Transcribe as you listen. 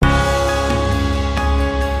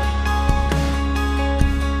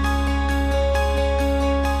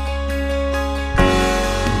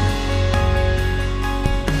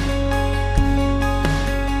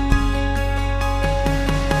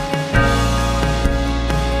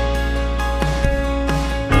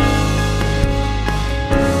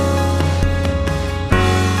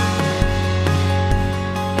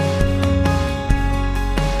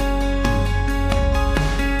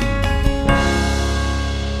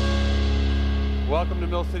Welcome to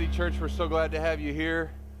Mill City Church. We're so glad to have you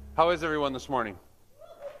here. How is everyone this morning?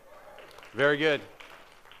 Very good.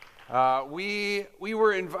 We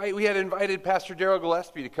had invited Pastor Daryl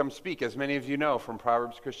Gillespie to come speak, as many of you know, from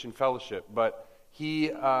Proverbs Christian Fellowship, but he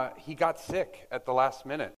got sick at the last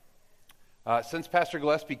minute. Since Pastor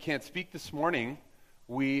Gillespie can't speak this morning,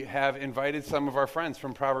 we have invited some of our friends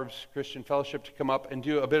from Proverbs Christian Fellowship to come up and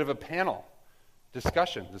do a bit of a panel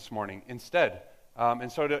discussion this morning instead.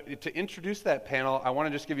 And so to introduce that panel, I want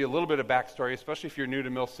to just give you a little bit of backstory, especially if you're new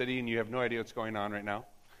to Mill City and you have no idea what's going on right now.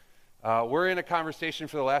 We're in a conversation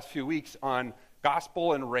for the last few weeks on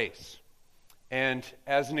gospel and race. And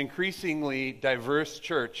as an increasingly diverse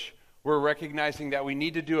church, we're recognizing that we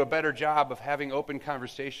need to do a better job of having open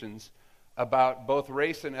conversations about both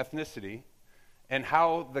race and ethnicity and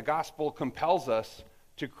how the gospel compels us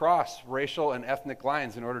to cross racial and ethnic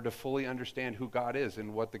lines in order to fully understand who God is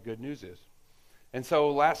and what the good news is. And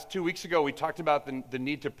so 2 weeks ago, we talked about the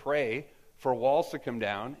need to pray for walls to come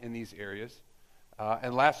down in these areas.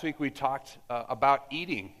 And last week, we talked about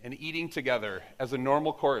eating together as a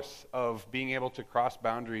normal course of being able to cross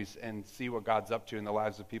boundaries and see what God's up to in the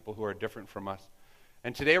lives of people who are different from us.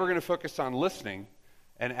 And today, we're going to focus on listening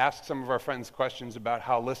and ask some of our friends questions about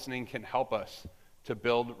how listening can help us to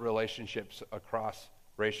build relationships across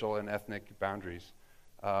racial and ethnic boundaries.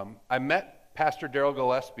 I met Pastor Daryl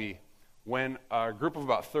Gillespie when a group of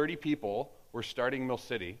about 30 people were starting Mill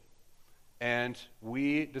City, and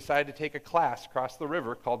we decided to take a class across the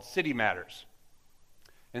river called City Matters.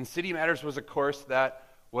 And City Matters was a course that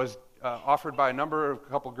was offered by a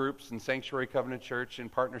couple groups in Sanctuary Covenant Church in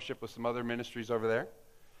partnership with some other ministries over there.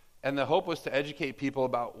 And the hope was to educate people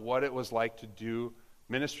about what it was like to do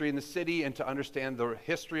ministry in the city and to understand the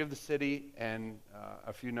history of the city and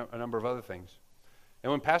a number of other things.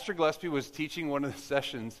 And when Pastor Gillespie was teaching one of the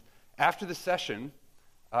sessions, after the session,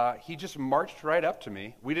 he just marched right up to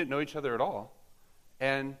me. We didn't know each other at all.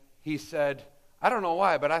 And he said, "I don't know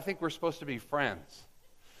why, but I think we're supposed to be friends."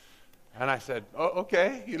 And I said, "Oh,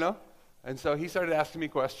 okay, And so he started asking me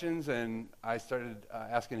questions, and I started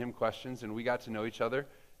asking him questions, and we got to know each other.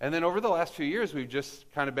 And then over the last few years, we've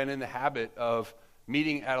just kind of been in the habit of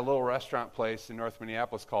meeting at a little restaurant place in North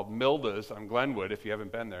Minneapolis called Milda's on Glenwood. If you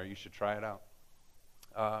haven't been there, you should try it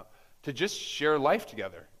out. To just share life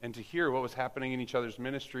together and to hear what was happening in each other's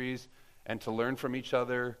ministries and to learn from each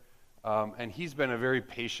other. And he's been a very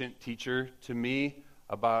patient teacher to me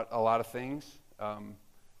about a lot of things. And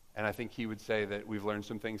I think he would say that we've learned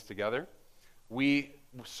some things together. We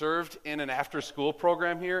served in an after-school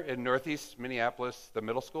program here in Northeast Minneapolis, the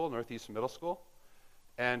Northeast Middle School.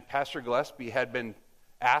 And Pastor Gillespie had been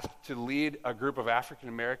asked to lead a group of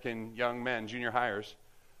African-American young men, junior hires,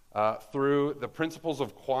 through the principles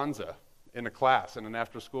of Kwanzaa in an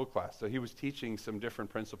after-school class. So he was teaching some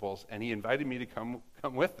different principles, and he invited me to come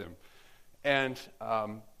with him. And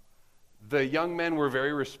the young men were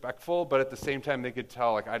very respectful, but at the same time, they could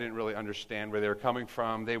tell, I didn't really understand where they were coming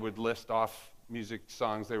from. They would list off music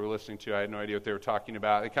songs they were listening to. I had no idea what they were talking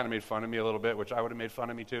about. They kind of made fun of me a little bit, which I would have made fun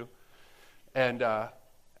of me too. And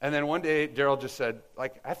then one day, Daryl just said,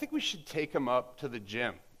 I think we should take him up to the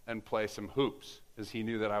gym and play some hoops, as he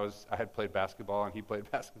knew that I had played basketball and he played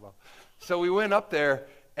basketball. So we went up there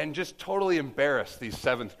and just totally embarrassed these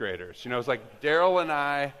seventh graders. It was Daryl and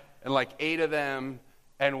I and 8 of them,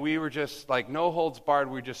 and we were just no holds barred.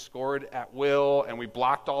 We just scored at will, and we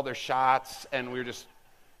blocked all their shots, and we were just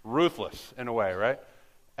ruthless in a way, right?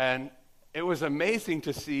 And it was amazing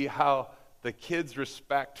to see how the kids'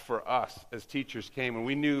 respect for us as teachers came, and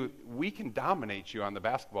we knew we can dominate you on the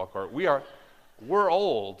basketball court. We're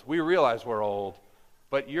old. We realize we're old,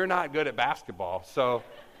 but you're not good at basketball, so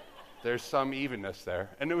there's some evenness there.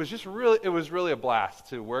 And it was really a blast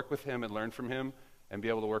to work with him and learn from him and be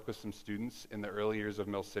able to work with some students in the early years of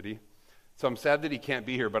Mill City. So I'm sad that he can't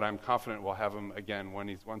be here, but I'm confident we'll have him again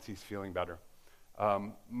once he's feeling better.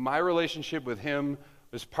 My relationship with him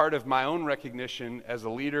was part of my own recognition as a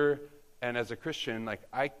leader and as a Christian.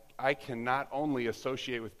 I can not only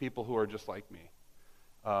associate with people who are just like me.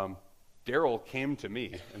 Daryl came to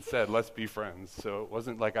me and said, "Let's be friends." So it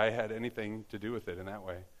wasn't like I had anything to do with it in that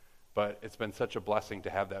way. But it's been such a blessing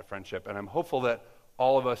to have that friendship. And I'm hopeful that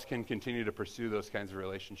all of us can continue to pursue those kinds of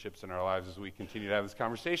relationships in our lives as we continue to have this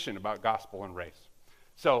conversation about gospel and race.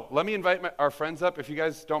 So let me invite our friends up. If you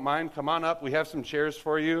guys don't mind, come on up. We have some chairs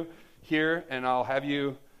for you here, and I'll have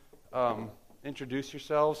you introduce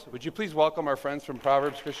yourselves. Would you please welcome our friends from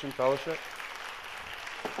Proverbs Christian Fellowship?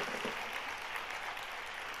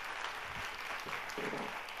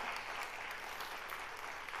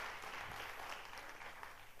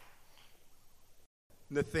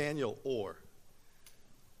 Nathaniel Orr.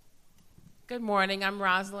 Good morning. I'm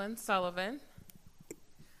Rosalind Sullivan.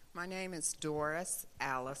 My name is Doris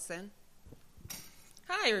Allison.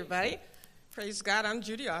 Hi, everybody. Praise God. I'm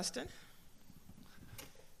Judy Austin.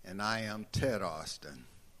 And I am Ted Austin.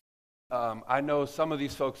 I know some of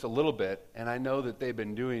these folks a little bit, and I know that they've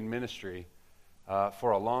been doing ministry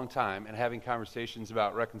for a long time and having conversations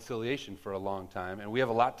about reconciliation for a long time, and we have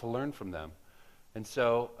a lot to learn from them. And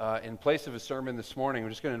so in place of a sermon this morning, we're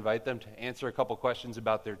just going to invite them to answer a couple questions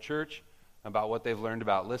about their church, about what they've learned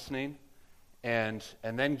about listening, and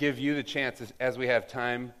then give you the chance, as we have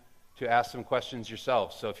time, to ask some questions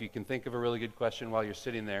yourselves. So if you can think of a really good question while you're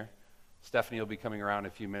sitting there, Stephanie will be coming around in a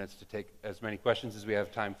few minutes to take as many questions as we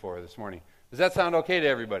have time for this morning. Does that sound okay to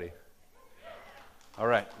everybody? All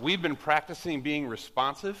right. We've been practicing being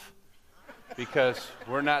responsive because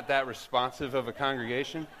we're not that responsive of a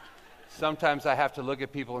congregation. Sometimes I have to look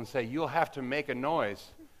at people and say, you'll have to make a noise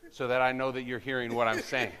so that I know that you're hearing what I'm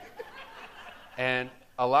saying. And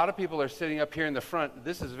a lot of people are sitting up here in the front.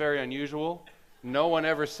 This is very unusual. No one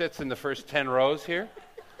ever sits in the first 10 rows here.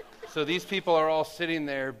 So these people are all sitting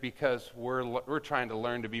there because we're trying to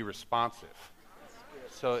learn to be responsive.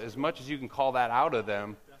 So as much as you can call that out of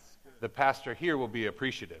them, the pastor here will be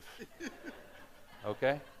appreciative.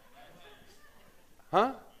 Okay?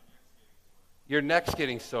 Huh? Your neck's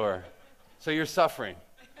getting sore. So you're suffering.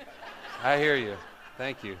 I hear you.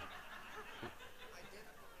 Thank you.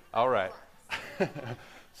 All right.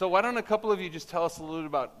 So why don't a couple of you just tell us a little bit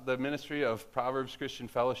about the ministry of Proverbs Christian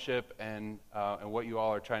Fellowship and what you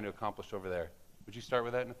all are trying to accomplish over there. Would you start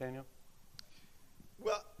with that, Nathaniel?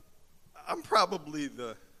 Well, I'm probably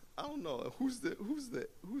I don't know, who's the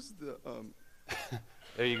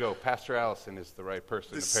There you go. Pastor Allison is the right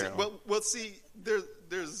person, apparently. Well, see,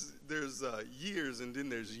 there's years and then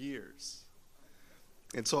there's years.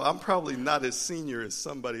 And so I'm probably not as senior as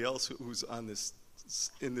somebody else who's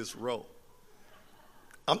in this role.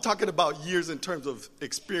 I'm talking about years in terms of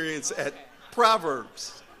experience at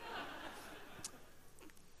Proverbs.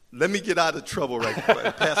 Let me get out of trouble right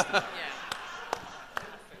quick. Pastor.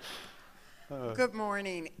 Good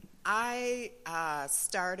morning. I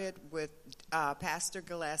started with Pastor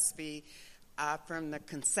Gillespie from the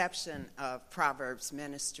conception of Proverbs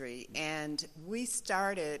Ministry, and we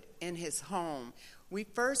started in his home. We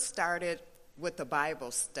first started with a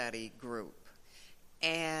Bible study group.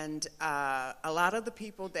 And a lot of the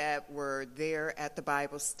people that were there at the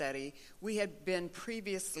Bible study, we had been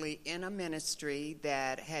previously in a ministry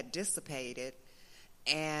that had dissipated,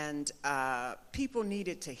 and people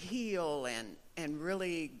needed to heal and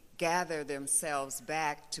really gather themselves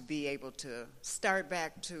back to be able to start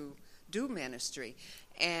back to do ministry.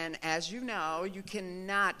 And as you know, you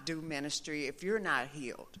cannot do ministry if you're not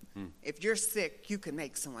healed. If you're sick, you can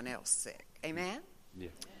make someone else sick. Amen? Yeah.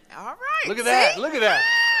 All right. Look at that. Look at that.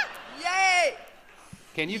 Yay.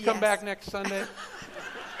 Can you come back next Sunday?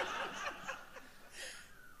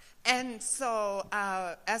 And so,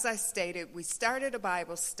 as I stated, we started a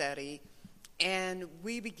Bible study, and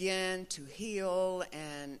we began to heal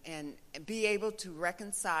and be able to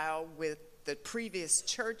reconcile with the previous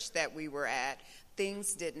church that we were at.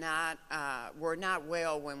 Things were not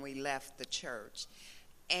well when we left the church.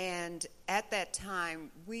 And at that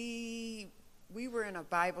time, we were in a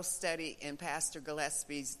Bible study in Pastor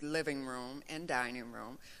Gillespie's living room and dining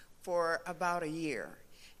room for about a year.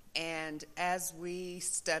 And as we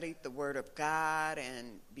studied the Word of God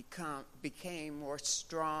and became more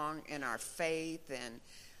strong in our faith, and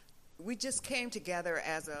we just came together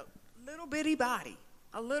as a little bitty body,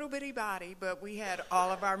 but we had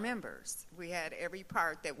all of our members. We had every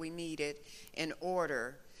part that we needed in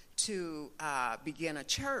order to begin a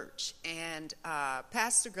church. And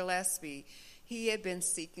Pastor Gillespie, he had been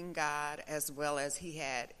seeking God, as well as he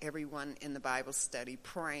had everyone in the Bible study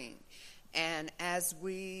praying. And as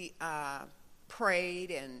we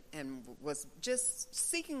prayed and was just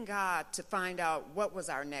seeking God to find out what was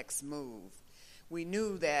our next move, we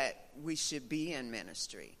knew that we should be in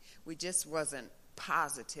ministry. We just wasn't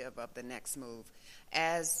positive of the next move.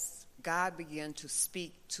 As God began to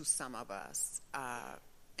speak to some of us,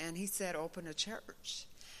 and he said, open a church.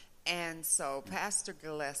 And so Pastor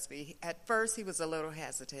Gillespie, at first he was a little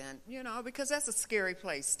hesitant, because that's a scary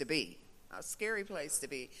place to be.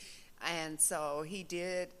 And so he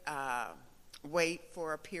did wait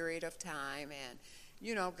for a period of time, and,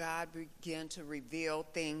 God began to reveal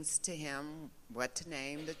things to him, what to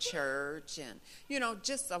name the church, and,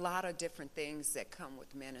 just a lot of different things that come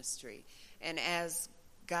with ministry. And as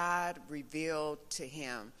God revealed to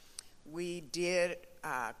him, we did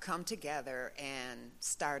come together and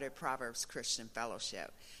started Proverbs Christian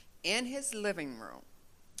Fellowship. In his living room,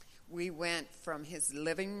 we went from his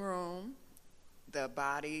living room the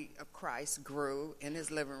body of Christ grew in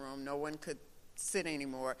his living room. No one could sit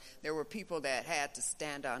anymore. There were people that had to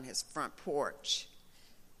stand on his front porch.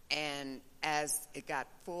 And as it got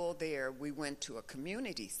full there, we went to a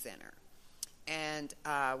community center. And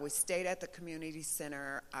we stayed at the community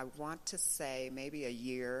center, I want to say maybe a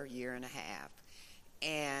year and a half.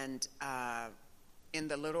 And in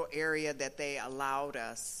the little area that they allowed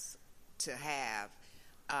us to have,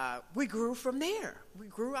 we grew from there. We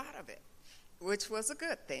grew out of it, which was a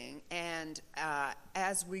good thing. And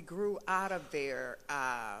as we grew out of there,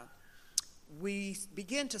 we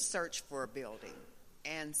began to search for a building.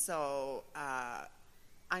 And so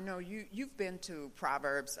I know you've been to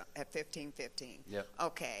Proverbs at 1515. Yep.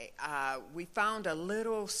 Okay. We found a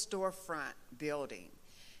little storefront building.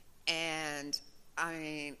 And, I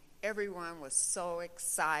mean, everyone was so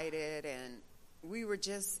excited, and we were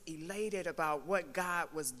just elated about what God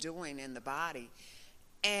was doing in the body.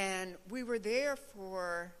 And we were there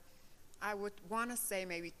for, I would want to say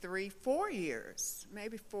maybe 3-4 years,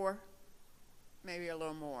 maybe 4, maybe a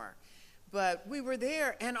little more. But we were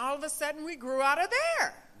there, and all of a sudden we grew out of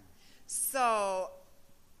there. So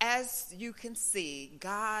as you can see,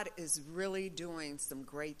 God is really doing some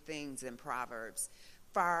great things in Proverbs,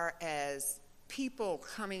 far as people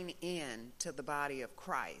coming in to the body of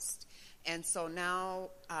Christ. And so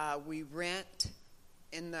now we rent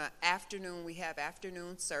in the afternoon. We have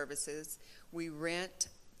afternoon services. We rent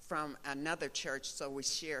from another church, so we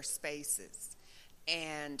share spaces.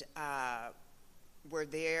 And we're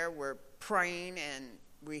there, we're praying, and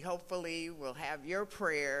we hopefully will have your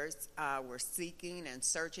prayers. We're seeking and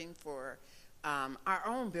searching for our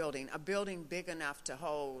own building, a building big enough to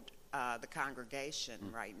hold the congregation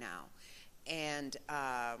right now. And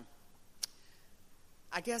I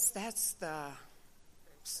guess that's the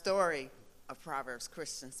story of Proverbs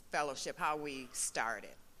Christian Fellowship, how we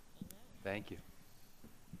started. Thank you.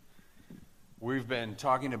 We've been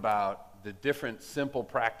talking about the different simple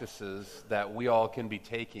practices that we all can be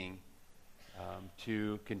taking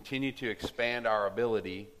to continue to expand our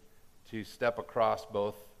ability to step across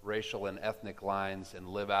both racial and ethnic lines and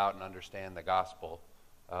live out and understand the gospel.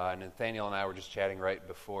 And Nathaniel and I were just chatting right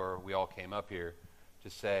before we all came up here to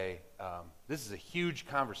say this is a huge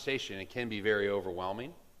conversation. It can be very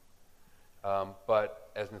overwhelming.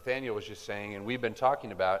 But as Nathaniel was just saying, and we've been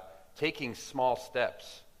talking about, taking small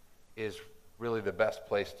steps is really the best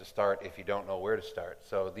place to start if you don't know where to start.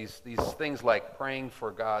 So these things like praying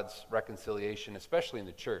for God's reconciliation, especially in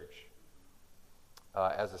the church,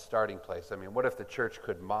 as a starting place. I mean, what if the church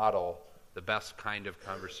could model the best kind of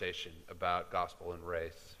conversation about gospel and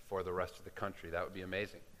race for the rest of the country? That would be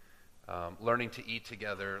amazing. Learning to eat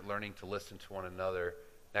together, learning to listen to one another.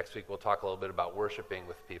 Next week we'll talk a little bit about worshiping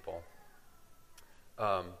with people.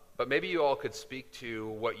 But maybe you all could speak to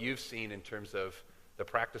what you've seen in terms of the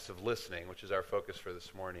practice of listening, which is our focus for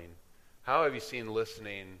this morning. How have you seen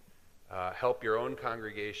listening help your own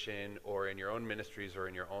congregation or in your own ministries or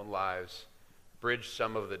in your own lives bridge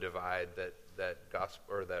some of the divide that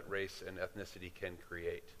gospel or that race and ethnicity can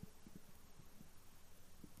create?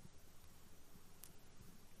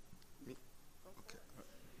 Okay.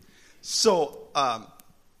 So,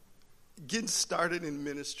 getting started in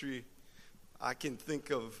ministry, I can think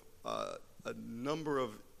of a number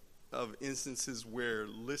of instances where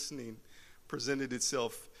listening presented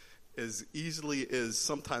itself as easily as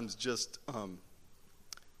sometimes just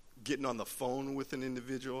getting on the phone with an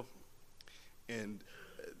individual. And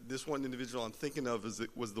this one individual I'm thinking of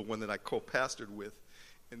was the one that I co-pastored with.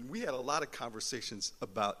 And we had a lot of conversations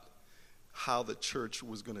about how the church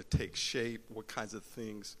was going to take shape, what kinds of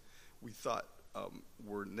things we thought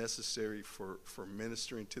were necessary for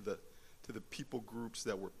ministering to the people groups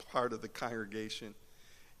that were part of the congregation,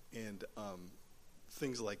 and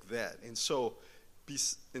things like that. And so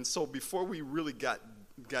before we really got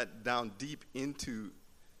down deep into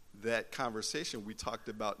that conversation, we talked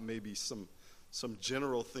about maybe some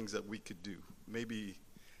general things that we could do. Maybe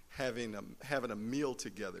having a meal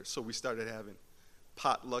together. So we started having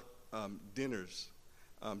potluck dinners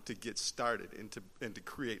to get started and to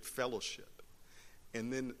create fellowship.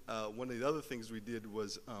 And then one of the other things we did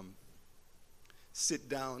was sit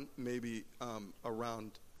down maybe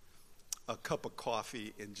around a cup of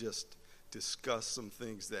coffee and just discuss some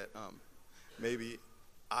things that maybe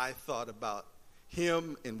I thought about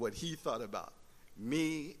him and what he thought about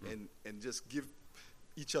me, and just give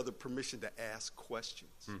each other permission to ask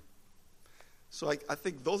questions. So I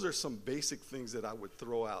think those are some basic things that I would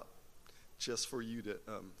throw out just for you to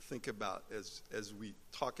think about as we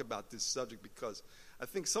talk about this subject, because I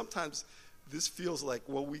think sometimes this feels like,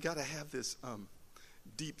 well, we got to have this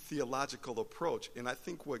deep theological approach. And I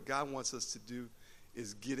think what God wants us to do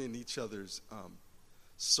is get in each other's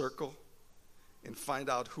circle and find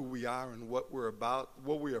out who we are and what we're about,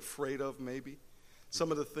 what we're afraid of maybe,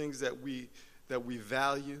 some of the things that we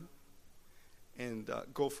value, and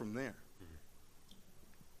go from there.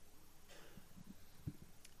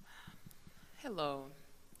 Hello.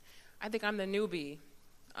 I think I'm the newbie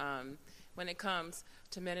when it comes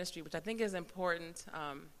to ministry, which I think is important.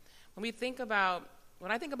 When I think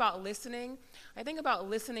about listening, I think about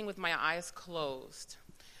listening with my eyes closed.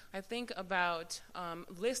 I think about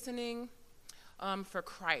listening for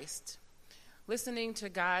Christ, listening to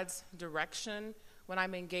God's direction when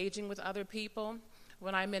I'm engaging with other people,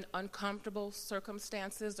 when I'm in uncomfortable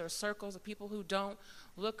circumstances or circles of people who don't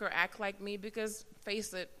look or act like me, because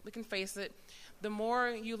we can face it, the more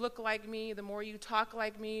you look like me, the more you talk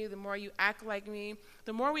like me, the more you act like me,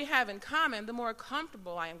 the more we have in common, the more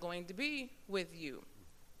comfortable I am going to be with you.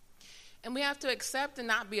 And we have to accept and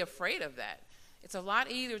not be afraid of that. It's a lot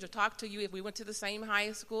easier to talk to you if we went to the same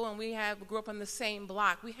high school and we grew up on the same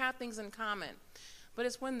block. We have things in common. But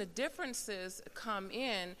it's when the differences come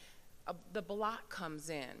in, the block comes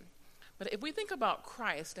in. But if we think about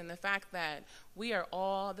Christ and the fact that we are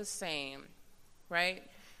all the same, right?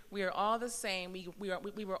 We are all the same.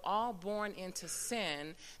 We were all born into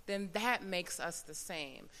sin, then that makes us the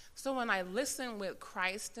same. So when I listen with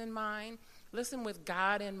Christ in mind, listen with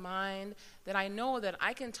God in mind, that I know that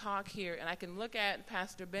I can talk here and I can look at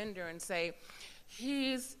Pastor Bender and say,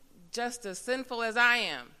 he's just as sinful as I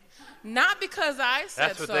am. Not because I said so.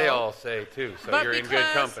 That's what they all say, too, so you're in good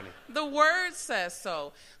company. The Word says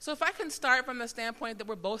so. So if I can start from the standpoint that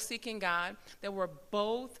we're both seeking God, that we're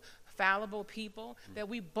both fallible people, that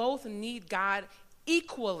we both need God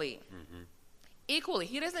equally. Mm-hmm. Equally.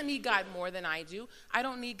 He doesn't need God more than I do. I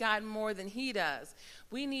don't need God more than he does.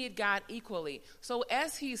 We need God equally. So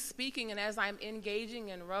as he's speaking and as I'm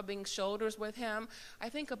engaging and rubbing shoulders with him, I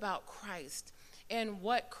think about Christ and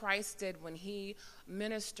what Christ did when he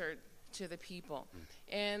ministered to the people.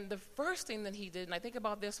 And the first thing that he did, and I think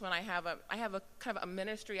about this when I have a kind of a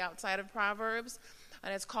ministry outside of Proverbs,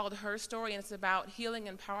 and it's called Her Story, and it's about healing,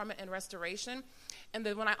 empowerment, and restoration. And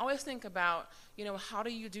then when I always think about, how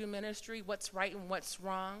do you do ministry, what's right and what's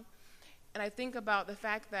wrong, and I think about the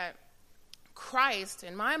fact that Christ,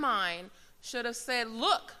 in my mind, should have said,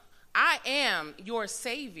 look, I am your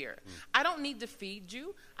Savior. I don't need to feed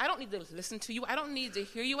you. I don't need to listen to you. I don't need to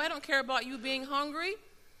hear you. I don't care about you being hungry.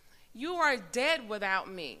 You are dead without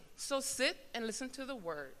me. So sit and listen to the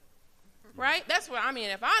word, right? That's what I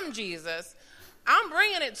mean. If I'm Jesus, I'm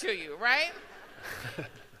bringing it to you, right?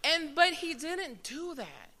 But he didn't do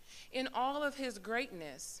that. In all of his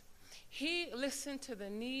greatness, he listened to the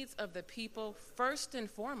needs of the people first and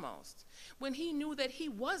foremost, when he knew that he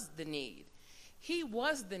was the need. He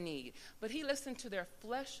was the need, but he listened to their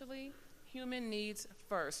fleshly human needs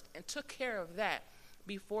first and took care of that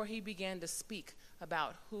before he began to speak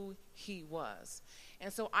about who he was.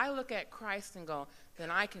 And so I look at Christ and go, then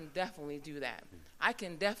I can definitely do that. I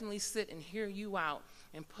can definitely sit and hear you out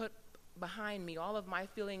and put behind me all of my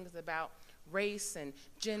feelings about race and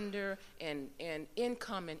gender and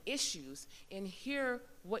income and issues and hear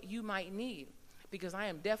what you might need, because I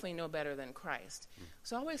am definitely no better than Christ.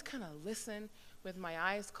 So I always kind of listen with my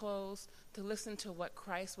eyes closed to listen to what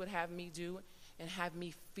Christ would have me do and have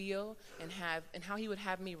me feel and how he would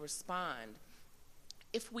have me respond.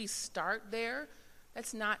 If we start there,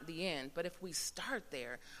 that's not the end, but if we start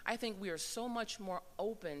there, I think we are so much more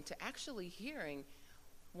open to actually hearing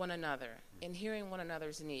one another and hearing one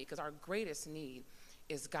another's need, because our greatest need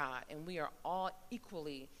is God, and we are all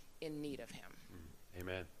equally in need of him.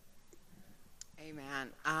 Amen. Amen.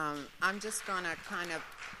 I just want to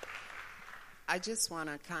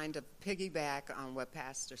kind of piggyback on what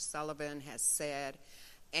Pastor Sullivan has said,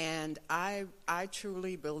 and I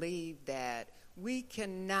truly believe that we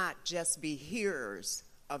cannot just be hearers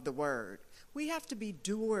of the word. We have to be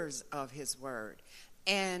doers of his word.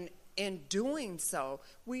 And in doing so,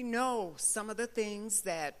 we know some of the things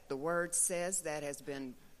that the word says that has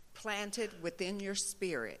been planted within your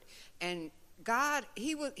spirit. And God,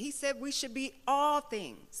 he said we should be all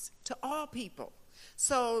things to all people.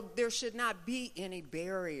 So there should not be any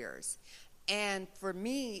barriers. And for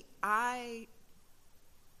me, I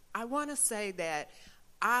want to say that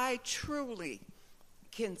I truly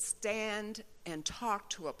can stand and talk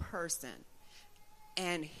to a person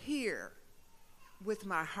and hear with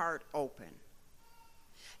my heart open.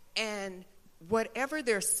 And whatever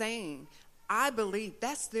they're saying, I believe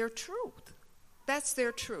that's their truth. That's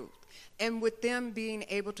their truth. And with them being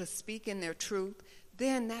able to speak in their truth,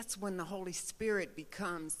 then that's when the Holy Spirit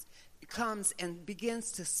comes and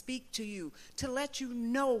begins to speak to you, to let you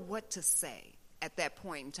know what to say. at that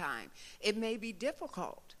point in time. It may be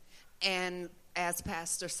difficult. And as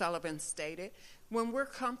Pastor Sullivan stated, when we're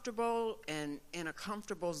comfortable and in a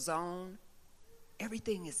comfortable zone,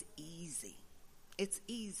 everything is easy. It's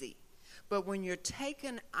easy. But when you're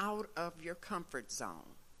taken out of your comfort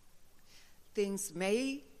zone, things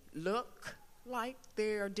may look like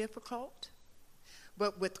they are difficult,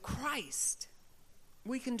 but with Christ,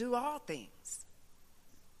 we can do all things.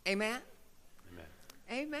 Amen? Amen.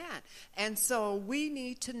 Amen. And so we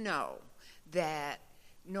need to know that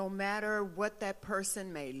no matter what that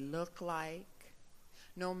person may look like,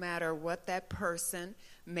 no matter what that person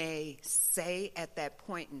may say at that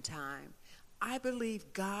point in time, I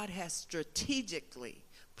believe God has strategically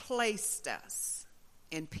placed us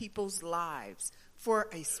in people's lives for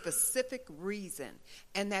a specific reason,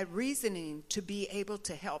 and that reasoning to be able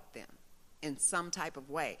to help them in some type of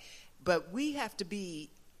way. But we have to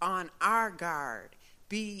be on our guard,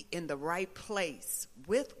 be in the right place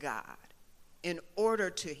with God in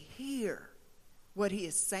order to hear what he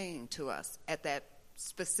is saying to us at that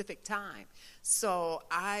specific time. So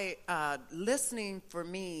listening for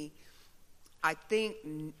me, I think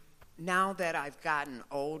now that I've gotten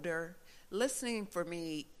older, listening for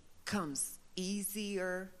me comes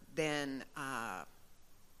easier than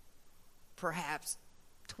perhaps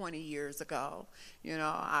 20 years ago. You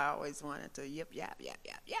know, I always wanted to yip, yap, yap,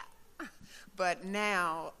 yap, yap. But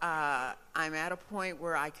now I'm at a point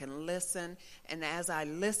where I can listen, and as I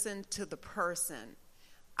listen to the person,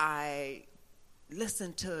 I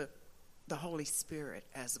listen to the Holy Spirit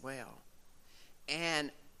as well.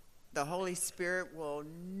 And the Holy Spirit will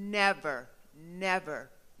never, never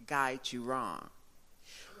guide you wrong.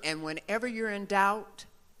 And whenever you're in doubt,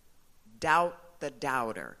 doubt the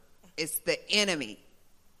doubter. It's the enemy.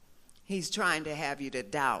 He's trying to have you to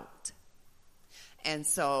doubt. And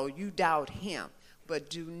so you doubt him. But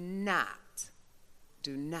do not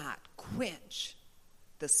quench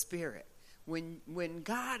the Spirit. When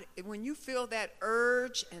you feel that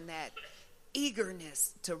urge and that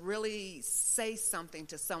eagerness to really say something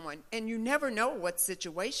to someone, and you never know what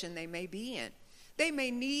situation they may be in. They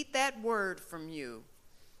may need that word from you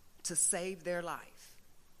to save their life.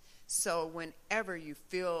 So whenever you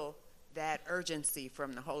feel that urgency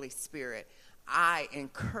from the Holy Spirit, I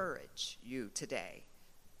encourage you today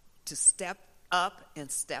to step up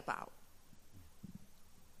and step out.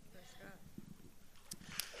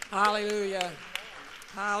 Hallelujah.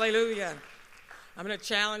 Hallelujah. I'm going to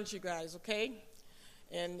challenge you guys, okay?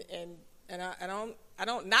 And I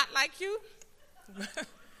don't not like you.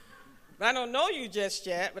 But I don't know you just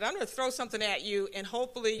yet, but I'm going to throw something at you, and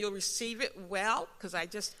hopefully you'll receive it well, because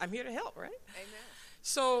I'm here to help, right? Amen.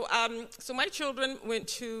 So my children went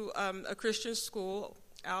to a Christian school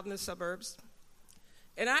out in the suburbs,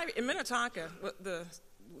 and in Minnetonka,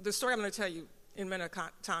 the story I'm going to tell you in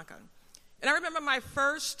Minnetonka, and I remember my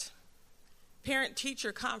first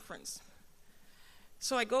parent-teacher conference.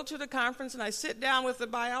 So I go to the conference, and I sit down with the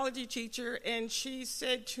biology teacher, and she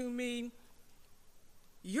said to me,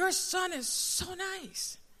 "Your son is so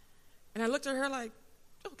nice." And I looked at her like,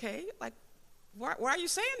 okay, like, why are you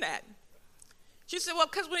saying that? She said, well,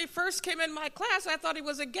 because when he first came in my class, I thought he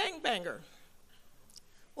was a gangbanger.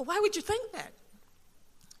 Well, why would you think that?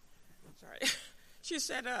 Sorry. She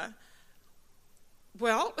said,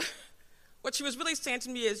 well, what she was really saying to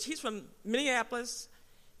me is he's from Minneapolis,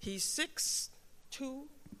 he's 6'2",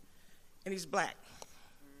 and he's black.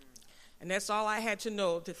 And that's all I had to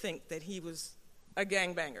know to think that he was a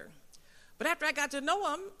gangbanger. But after I got to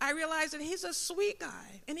know him, I realized that he's a sweet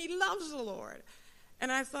guy, and he loves the Lord.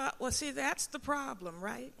 And I thought, well, see, that's the problem,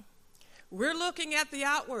 right? We're looking at the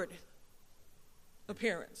outward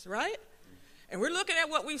appearance, right? And we're looking at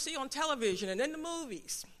what we see on television and in the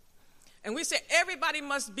movies. And we say, everybody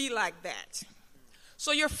must be like that.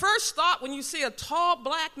 So your first thought when you see a tall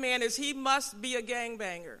black man is he must be a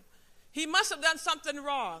gangbanger. He must have done something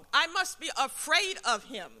wrong. I must be afraid of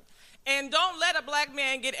him. And don't let a black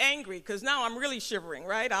man get angry, because now I'm really shivering,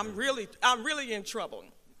 right? I'm really in trouble.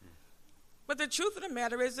 But the truth of the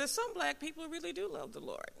matter is that some black people really do love the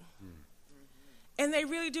Lord. And they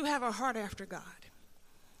really do have a heart after God.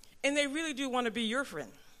 And they really do want to be your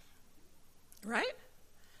friend. Right?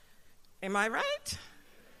 Am I right?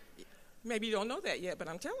 Maybe you don't know that yet, but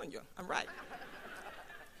I'm telling you, I'm right.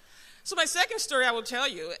 So my second story I will tell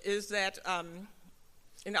you is that, and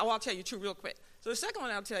I'll tell you two real quick. So the second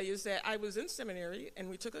one I'll tell you is that I was in seminary, and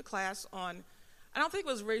we took a class on, I don't think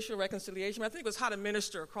it was racial reconciliation, but I think it was how to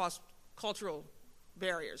minister across cultural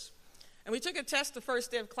barriers. And we took a test the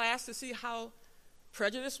first day of class to see how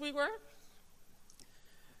prejudiced we were.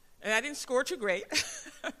 And I didn't score too great.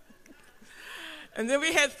 And then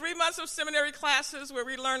we had 3 months of seminary classes where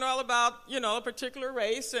we learned all about, a particular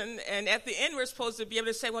race. And at the end, we're supposed to be able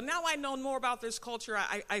to say, well, now I know more about this culture.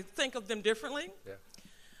 I think of them differently. Yeah.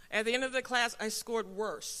 At the end of the class, I scored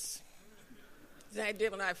worse than I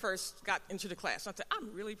did when I first got into the class. I said,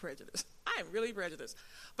 I'm really prejudiced. I am really prejudiced.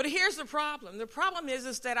 But here's the problem. The problem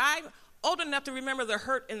is that I'm old enough to remember the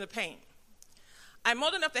hurt and the pain. I'm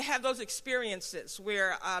old enough to have those experiences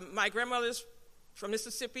where my grandmother's from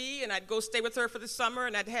Mississippi, and I'd go stay with her for the summer,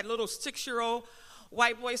 and I'd had a little 6-year-old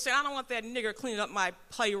white boy say, I don't want that nigger cleaning up my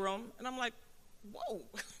playroom. And I'm like, whoa,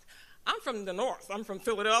 I'm from the North. I'm from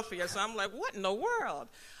Philadelphia, so I'm like, what in the world?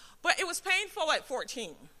 But it was painful at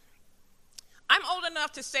 14. I'm old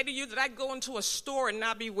enough to say to you that I'd go into a store and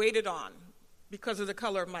not be waited on because of the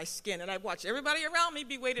color of my skin, and I'd watch everybody around me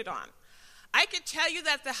be waited on. I could tell you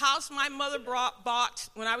that the house my mother bought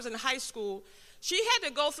when I was in high school, she had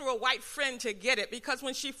to go through a white friend to get it, because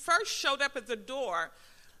when she first showed up at the door,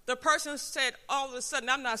 the person said, all of a sudden,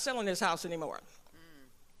 I'm not selling this house anymore.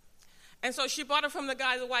 And so she bought it from the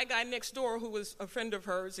white guy next door, who was a friend of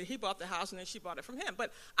hers, and he bought the house, and then she bought it from him.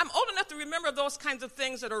 But I'm old enough to remember those kinds of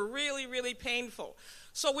things that are really, really painful.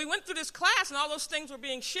 So we went through this class, and all those things were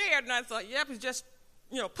being shared, and I thought, yep, it's just,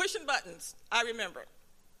 pushing buttons. I remember.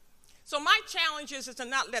 So my challenge is to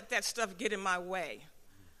not let that stuff get in my way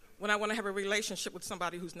when I want to have a relationship with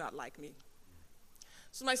somebody who's not like me.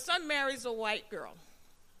 So my son marries a white girl.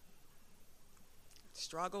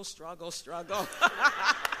 Struggle, struggle, struggle.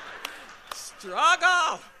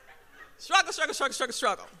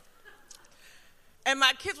 Struggle. And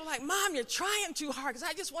my kids were like, Mom, you're trying too hard, because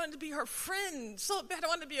I just wanted to be her friend so bad. I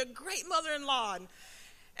wanted to be a great mother-in-law.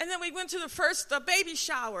 And then we went to the first baby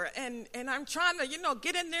shower, and I'm trying to,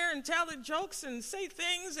 get in there and tell the jokes and say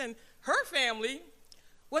things, and her family,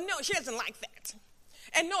 well, no, she doesn't like that.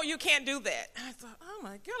 And no, you can't do that. And I thought, oh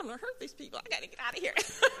my God, I'm going to hurt these people. I got to get out of here.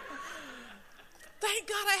 Thank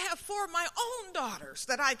God I have 4 of my own daughters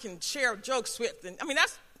that I can share jokes with. And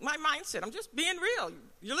that's my mindset. I'm just being real.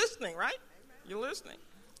 You're listening, right? You're listening.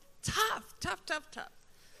 Tough.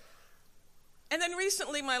 And then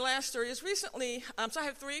recently, my last story is recently, so I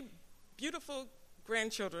have 3 beautiful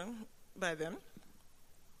grandchildren by them.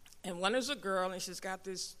 And one is a girl, and she's got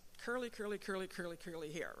this curly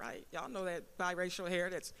hair, right? Y'all know that biracial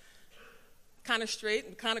hair that's kind of straight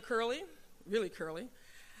and kind of curly, really curly.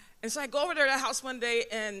 And so I go over to their house one day,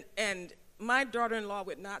 and my daughter-in-law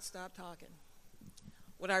would not stop talking.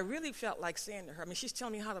 What I really felt like saying to her, she's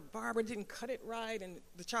telling me how the barber didn't cut it right, and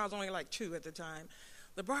the child was only like 2 at the time.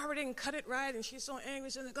 The barber didn't cut it right, and she's so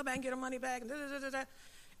angry, she said, go back and get her money back, and da-da-da-da-da.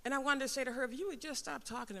 And I wanted to say to her, if you would just stop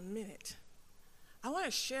talking a minute, I want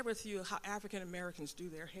to share with you how African Americans do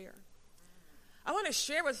their hair. I want to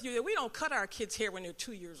share with you that we don't cut our kids' hair when they're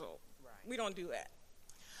 2 years old. Right. We don't do that.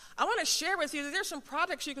 I want to share with you that there's some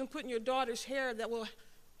products you can put in your daughter's hair that will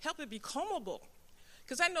help it be combable.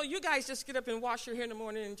 Because I know you guys just get up and wash your hair in the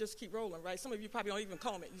morning and just keep rolling, right? Some of you probably don't even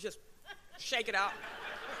comb it. You just shake it out,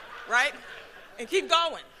 right? And keep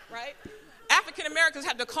going, right? African Americans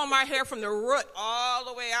have to comb our hair from the root all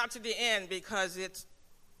the way out to the end because it's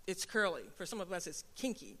curly. For some of us, it's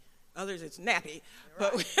kinky. Others, it's nappy.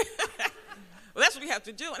 Right. But well, that's what we have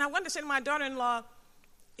to do. And I wanted to say to my daughter-in-law,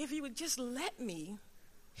 if you would just let me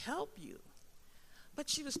help you. But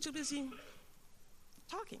she was too busy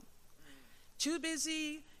talking. Too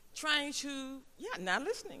busy trying to, not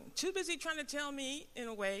listening. Too busy trying to tell me in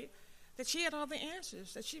a way that she had all the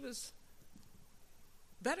answers, that she was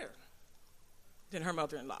better than her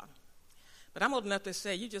mother-in-law. But I'm old enough to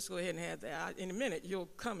say, you just go ahead and have that. In a minute, you'll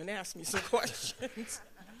come and ask me some questions.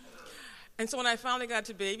 And so when I finally got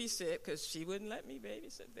to babysit, because she wouldn't let me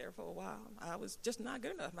babysit there for a while, I was just not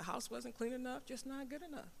good enough. My house wasn't clean enough, just not good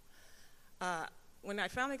enough. When I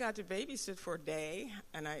finally got to babysit for a day,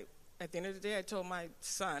 and at the end of the day, I told my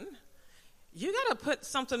son, you got to put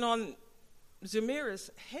something on Zamira's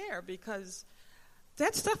hair because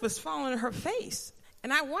that stuff was falling in her face.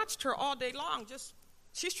 And I watched her all day long.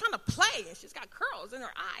 She's trying to play, and she's got curls in her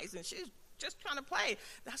eyes, and she's just trying to play.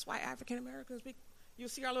 That's why African Americans, you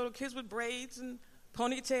see our little kids with braids and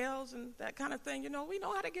ponytails and that kind of thing. We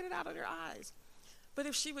know how to get it out of their eyes. But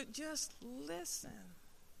if she would just listen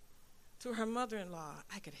to her mother-in-law,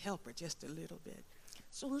 I could help her just a little bit.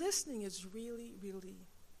 So listening is really, really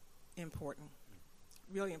important.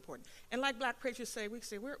 Really important. And like black preachers say, we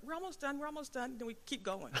say, we're almost done, then we keep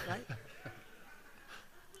going, right?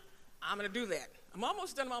 I'm going to do that. I'm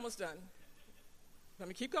almost done. Let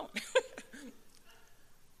me keep going.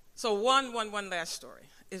 So one last story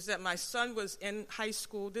is that my son was in high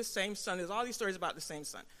school. This same son, there's all these stories about the same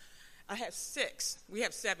son. I have 6. We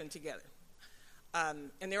have 7 together.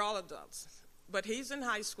 And they're all adults. But he's in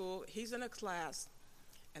high school, he's in a class,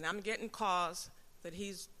 and I'm getting calls that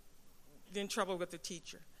he's in trouble with the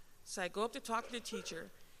teacher. So I go up to talk to the teacher,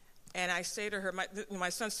 and I say to her, my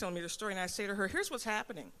son's telling me the story, and I say to her, here's what's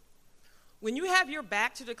happening. When you have your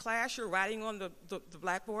back to the class, you're writing on the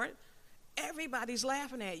blackboard, everybody's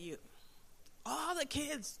laughing at you. All the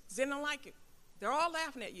kids, they don't like you. They're all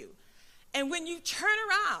laughing at you. And when you turn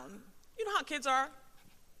around, you know how kids are.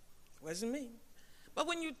 Wasn't me. But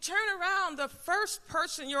when you turn around, the first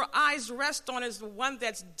person your eyes rest on is the one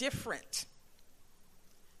that's different.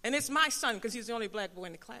 And it's my son, because he's the only black boy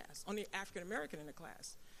in the class, only African American in the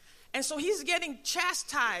class. And so he's getting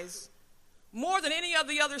chastised more than any of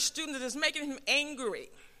the other students, that is making him angry.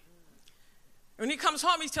 When he comes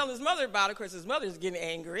home, he's telling his mother about it, because his mother's getting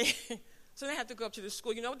angry. So they have to go up to the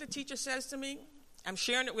school. You know what the teacher says to me? I'm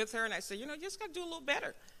sharing it with her, and I say, you just got to do a little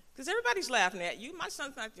better, because everybody's laughing at you. My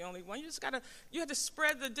son's not the only one. You have to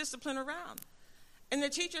spread the discipline around. And the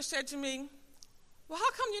teacher said to me, well,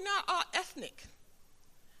 how come you're not all ethnic?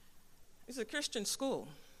 It's a Christian school.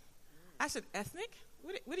 I said, ethnic?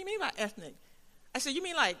 What do you mean by ethnic? I said, you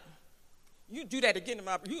mean like, you do that again to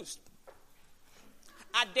my youth?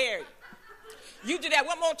 I dare you. You do that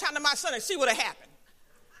one more time to my son and see what'll happen.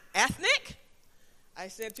 Ethnic? I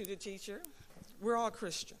said to the teacher, we're all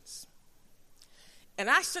Christians. And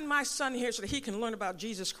I send my son here so that he can learn about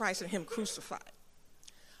Jesus Christ and him crucified.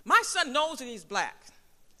 My son knows that he's black.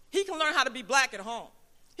 He can learn how to be black at home.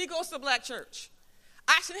 He goes to a black church.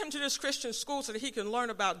 I send him to this Christian school so that he can learn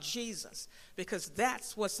about Jesus, because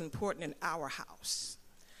that's what's important in our house.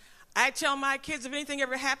 I tell my kids, if anything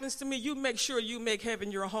ever happens to me, you make sure you make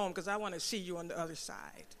heaven your home, because I want to see you on the other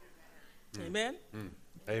side. Amen?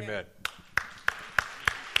 Amen.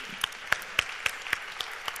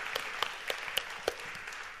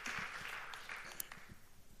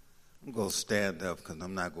 I'm going to stand up because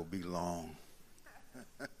I'm not going to be long.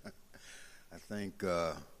 I think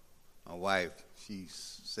my wife, she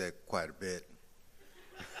said quite a bit.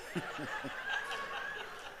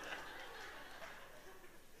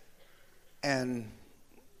 And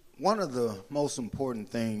one of the most important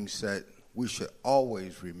things that we should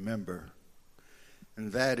always remember,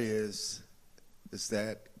 and that is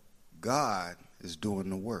that God is doing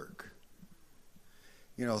the work.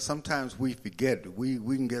 Sometimes we forget. We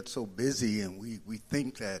can get so busy, and we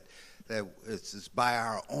think that it's by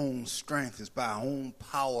our own strength, it's by our own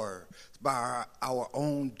power, it's by our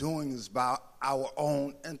own doing, it's by our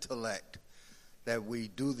own intellect that we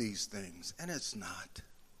do these things. And it's not.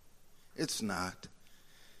 It's not.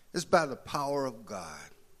 It's by the power of God.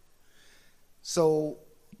 So,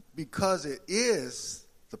 because it is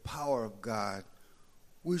the power of God,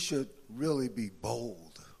 we should really be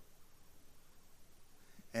bold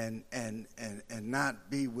and not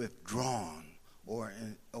be withdrawn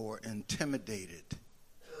or intimidated,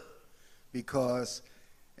 because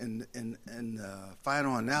in the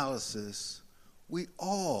final analysis, we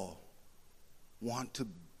all want to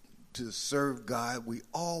serve God. We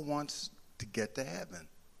all want to get to heaven.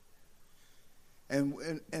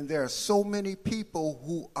 And there are so many people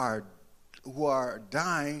who are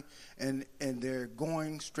dying and they're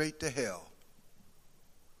going straight to hell.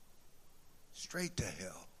 Straight to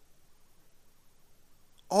hell.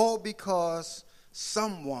 All because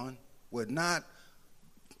someone would not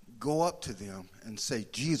go up to them and say,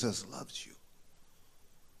 Jesus loves you.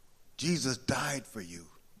 Jesus died for you.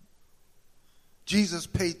 Jesus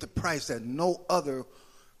paid the price that no other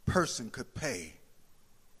person could pay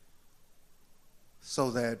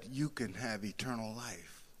so that you can have eternal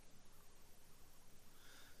life.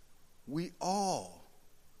 We all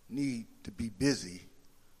need to be busy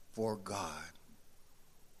for God.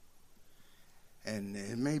 And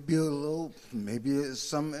it may be it might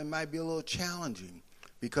be a little challenging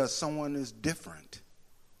because someone is different.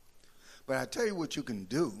 But I tell you what you can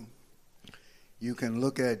do. You can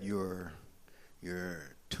look at your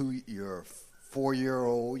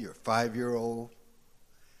 4-year-old, your 5-year-old,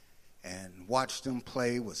 and watch them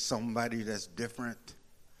play with somebody that's different,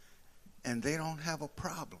 and they don't have a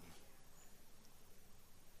problem.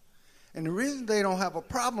 And the reason they don't have a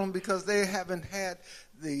problem because they haven't had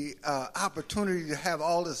the opportunity to have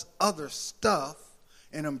all this other stuff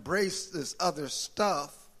and embrace this other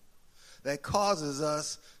stuff that causes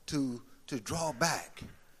us to draw back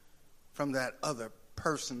from that other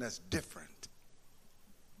person that's different.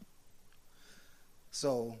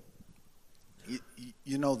 So,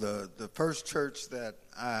 the first church that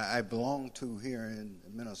I belonged to here in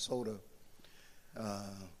Minnesota,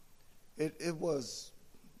 it was,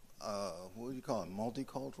 what do you call it,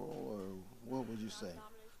 multicultural, or what would you say?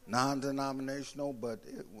 Non-denominational, but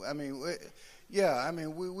Yeah, I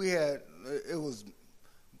mean, we had, it was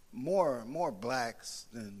more blacks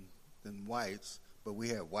than whites, but we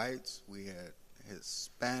had whites, we had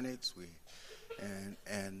Hispanics,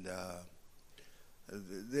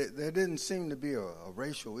 there didn't seem to be a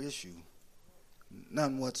racial issue,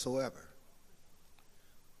 none whatsoever,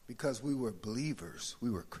 because we were believers, we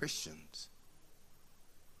were Christians.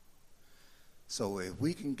 So if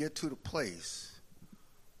we can get to the place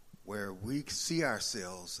where we see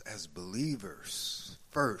ourselves as believers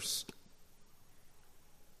first,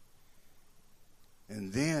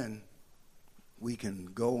 and then we can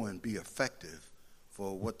go and be effective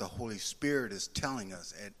for what the Holy Spirit is telling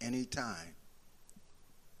us at any time,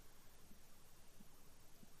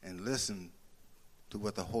 and listen to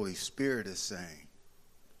what the Holy Spirit is saying.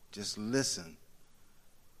 Just listen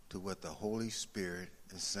to what the Holy Spirit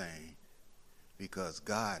is saying, because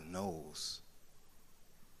God knows.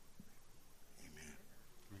 Amen.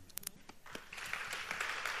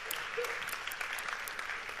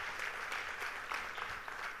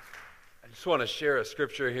 I just want to share a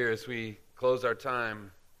scripture here as we close our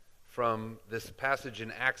time from this passage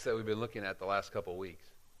in Acts that we've been looking at the last couple weeks.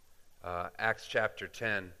 Acts chapter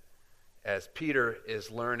 10, as Peter is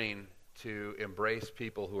learning to embrace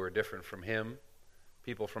people who are different from him,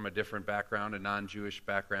 people from a different background, a non-Jewish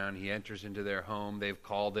background. He enters into their home. They've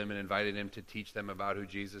called him and invited him to teach them about who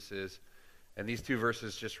Jesus is. And these two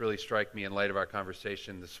verses just really strike me in light of our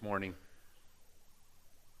conversation this morning.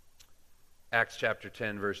 Acts chapter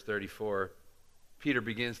 10, verse 34. Peter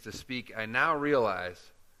begins to speak. I now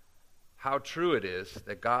realize how true it is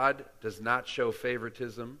that God does not show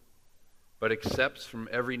favoritism, but accepts from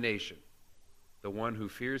every nation the one who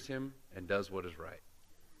fears him and does what is right.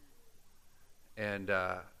 And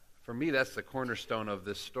for me, that's the cornerstone of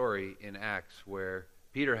this story in Acts, where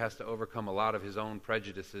Peter has to overcome a lot of his own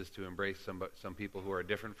prejudices to embrace some people who are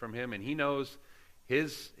different from him. And he knows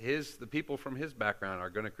the people from his background are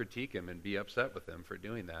going to critique him and be upset with him for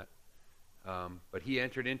doing that. But he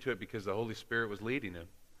entered into it because the Holy Spirit was leading him.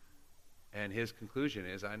 And his conclusion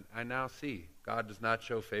is, I now see God does not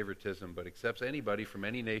show favoritism, but accepts anybody from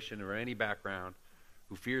any nation or any background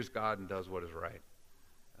who fears God and does what is right.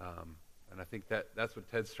 And I think that's what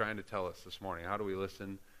Ted's trying to tell us this morning. How do we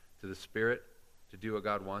listen to the Spirit to do what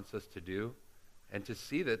God wants us to do, and to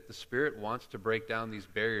see that the Spirit wants to break down these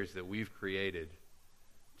barriers that we've created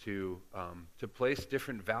to place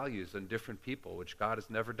different values on different people, which God has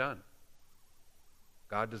never done.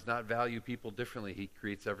 God does not value people differently. He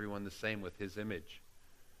creates everyone the same with his image.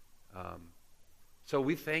 So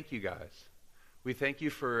we thank you guys. We thank you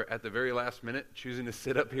for, at the very last minute, choosing to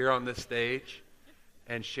sit up here on this stage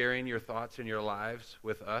and sharing your thoughts and your lives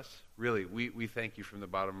with us. Really, we thank you from the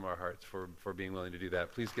bottom of our hearts for being willing to do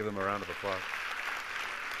that. Please give them a round of applause.